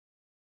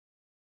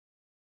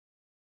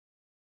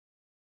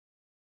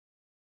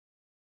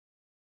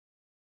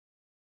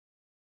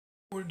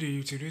What do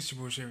YouTube? This is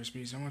your boy Sherry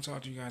Speaks. I want to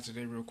talk to you guys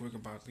today real quick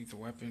about Lethal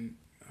Weapon.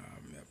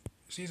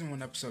 Season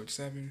 1, Episode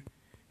 7.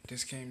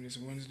 This came this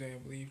Wednesday, I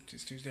believe.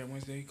 This Tuesday or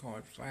Wednesday,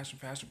 called Flash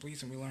and Faster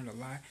Police, and we learned a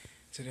lot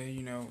today.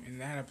 In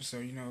that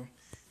episode,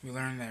 we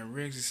learned that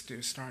Riggs is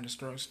still starting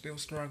to still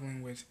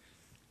struggling with,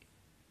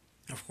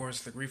 of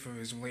course, the grief of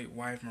his late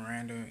wife,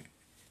 Miranda.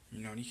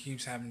 He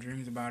keeps having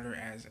dreams about her,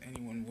 as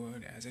anyone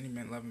would, as any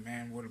loving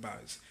man would about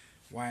his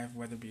wife,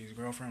 whether it be his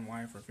girlfriend,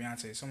 wife, or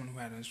fiance, someone who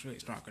had a really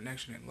strong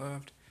connection and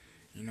loved.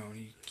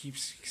 He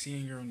keeps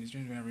seeing her in his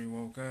dreams whenever he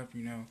woke up.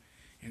 And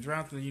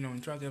throughout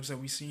the episode,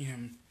 we see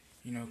him,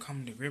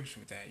 coming to grips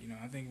with that.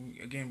 I think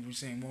we're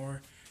seeing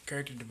more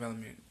character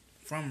development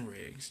from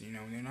Riggs. And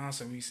then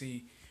also we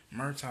see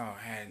Murtaugh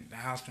had the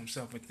house to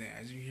himself with that.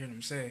 As you hear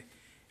him say,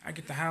 I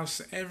get the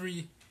house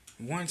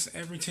once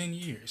every 10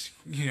 years.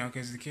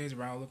 Because the kids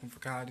were out looking for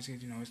college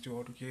kids. His two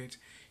older kids.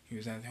 He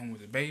was at home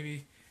with a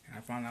baby, and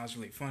I found that was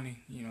really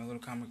funny. A little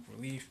comic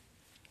relief.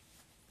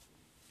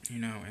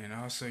 And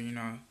also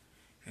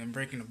and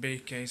breaking a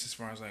big case as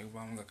far as like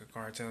involving like a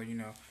cartel.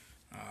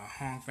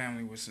 Hong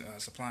family was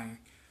supplying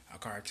a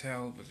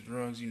cartel with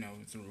drugs.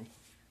 Through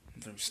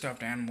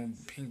stuffed animal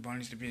pink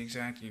bunnies to be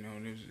exact. It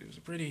was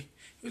a pretty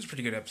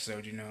good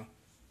episode.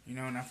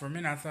 Now for a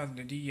minute I thought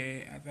the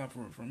DA.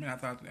 For a minute I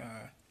thought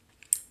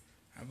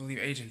I believe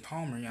Agent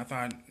Palmer. I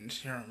thought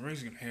Sharon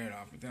Riggs was gonna head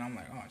off, but then I'm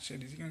like, oh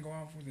shit, is he gonna go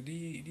off with the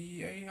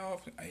DEA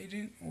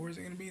agent, or is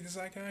it gonna be the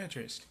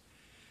psychiatrist?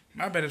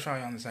 My bet is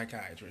probably on the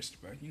psychiatrist,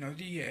 but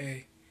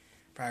DEA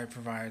probably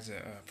provides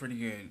a pretty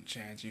good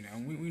chance. We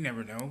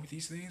never know with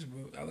these things,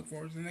 but I look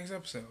forward to the next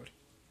episode.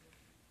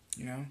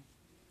 You know,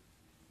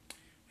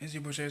 it's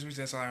your Bush Week.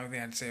 That's all I really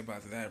had to say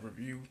about that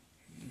review.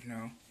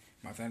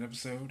 About that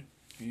episode.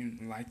 If you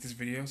like this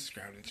video,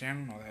 subscribe to the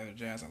channel and all that other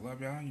jazz. I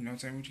love y'all.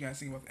 Tell me what you guys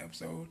think about the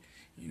episode.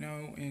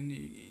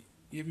 And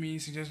give me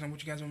suggestions on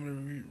what you guys want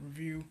me to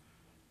review.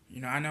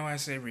 I know I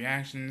say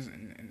reactions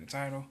in the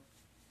title.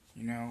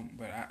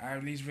 But I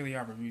these really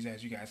are reviews,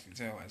 as you guys can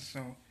tell.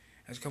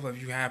 As a couple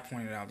of you have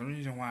pointed out, the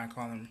reason why I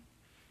call them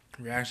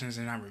reactions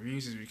and not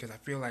reviews is because I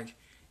feel like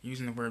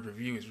using the word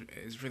review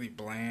is really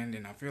bland,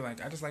 and I feel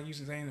like I just like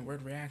saying the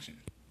word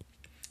reaction.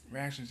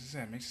 Reactions, as I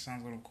said, makes it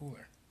sound a little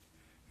cooler.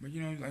 But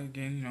like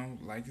again,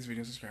 like this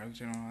video, subscribe to the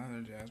channel, all that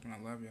other jazz. But I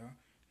love y'all.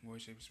 Boy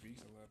Shape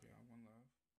Speaks, I love y'all.